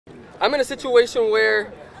I'm in a situation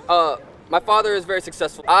where my father is very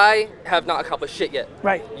successful. I have not accomplished shit yet.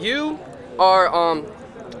 Right. You are,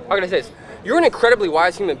 how can I say this? You're an incredibly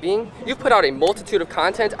wise human being. You've put out a multitude of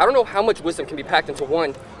content. I don't know how much wisdom can be packed into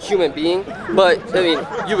one human being, but I mean,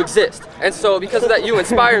 you exist. And so because of that, you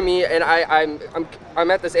inspire me, and I'm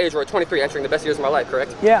at this age where at 23, entering the best years of my life,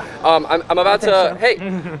 correct? Yeah. I'm about to, so. hey,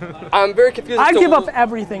 I'm very confused. I'd give up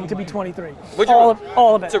everything to be 23. Would you?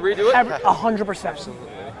 All of it. To redo it? 100%.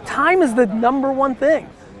 Time is the #1 thing.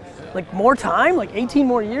 Like more time, like 18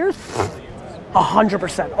 more years,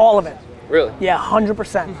 100%, all of it. Really? Yeah,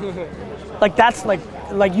 100%. Like that's like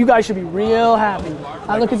you guys should be real happy.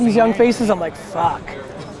 I look at these young faces, I'm like, fuck.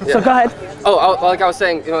 Yeah. So go ahead. Oh, like I was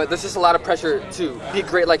saying, you know, there's just a lot of pressure to be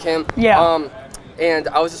great like him. Yeah. And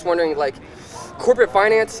I was just wondering, like, corporate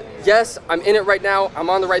finance, yes, I'm in it right now. I'm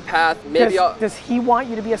on the right path. Maybe does he want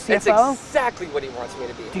you to be a CFO? That's exactly what he wants me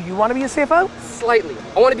to be. Do you want to be a CFO? Slightly.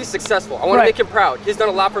 I want to be successful. I want to make him proud. He's done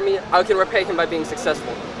a lot for me. I can repay him by being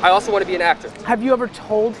successful. I also want to be an actor. Have you ever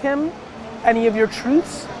told him any of your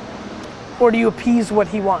truths? Or do you appease what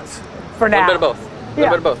he wants for now? A little bit of both. A little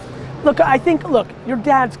bit of both. Look, I think, your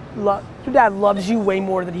dad loves you way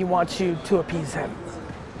more than he wants you to appease him.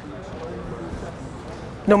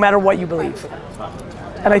 No matter what you believe.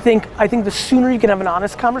 And I think the sooner you can have an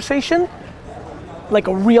honest conversation, like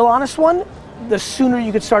a real honest one, the sooner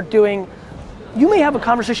you could start doing, you may have a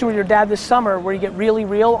conversation with your dad this summer where you get really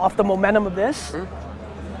real off the momentum of this,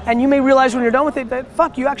 and you may realize when you're done with it that,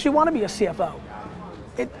 fuck, you actually want to be a CFO.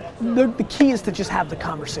 The key is to just have the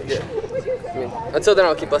conversation. Yeah. I mean, until then,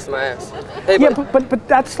 I'll keep busting my ass. Hey, yeah, but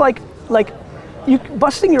that's like you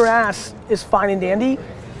busting your ass is fine and dandy.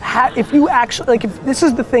 If you actually, like, if this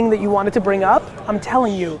is the thing that you wanted to bring up, I'm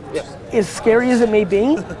telling you, as scary as it may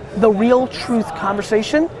be, the real truth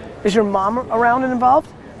conversation, is your mom around and involved?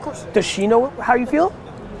 Of course. Does she know how you feel?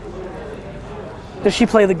 Does she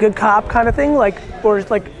play the good cop kind of thing,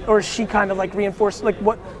 or is she kind of like reinforced, like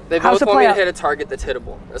what? They both want me to hit a target that's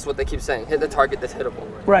hittable. That's what they keep saying. Hit the target that's hittable.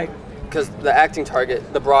 Right. Because the acting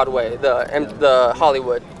target, the Broadway, the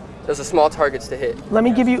Hollywood, there's a small targets to hit. Let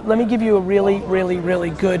me give you a really, really, really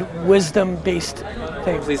good wisdom-based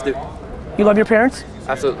thing. Please do. You love your parents?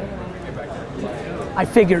 Absolutely. I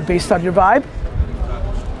figured based on your vibe,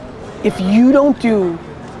 if you don't do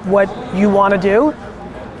what you want to do,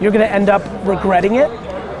 you're going to end up regretting it,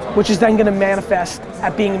 which is then going to manifest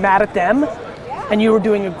at being mad at them, and you are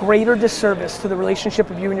doing a greater disservice to the relationship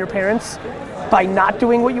of you and your parents by not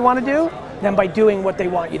doing what you want to do than by doing what they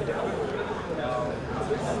want you to do.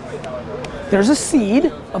 There's a seed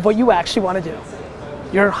of what you actually want to do.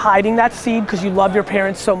 You're hiding that seed because you love your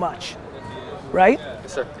parents so much, right?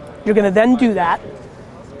 Yes, sir. You're going to then do that,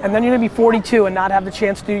 and then you're going to be 42 and not have the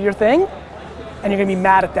chance to do your thing, and you're going to be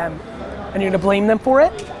mad at them, and you're going to blame them for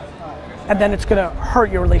it, and then it's going to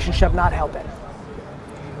hurt your relationship, not help it.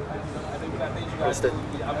 Understood.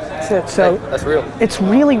 That's it. So that's real. It's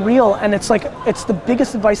really real, and it's like, it's the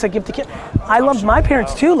biggest advice I give to kids. I love my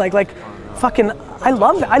parents too, like fucking, I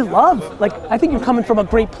love, like, I think you're coming from a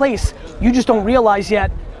great place. You just don't realize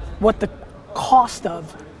yet what the cost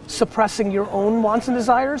of suppressing your own wants and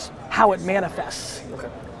desires, how it manifests. Okay.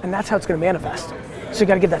 And that's how it's going to manifest. So you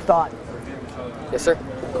got to give that thought. Yes, sir.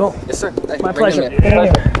 Cool. Yes, sir. My pleasure. Hey,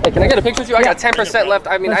 can I get a picture with you? I got 10% left.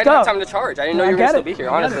 I mean, I didn't have time to charge. I didn't know you were going to still be here,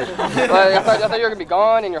 honestly. I thought you were going to be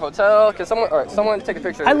gone in your hotel. Can someone take a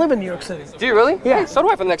picture? I live in New York City. Do you really? Yeah. Hey, so do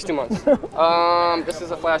I for the next 2 months. This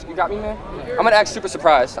is a flash. You got me, man? I'm going to act super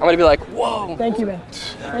surprised. I'm going to be like, whoa. Thank you, man.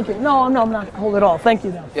 Thank you. No, I'm not hold it all. Thank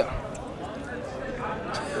you, though. Yeah.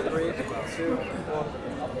 3, 2, 1.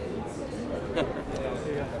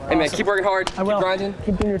 Hey, man, keep working hard. I will. Keep grinding.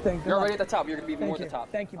 Keep doing your thing. You're already at the top. You're going to be more at the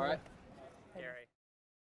top. Thank you. All right.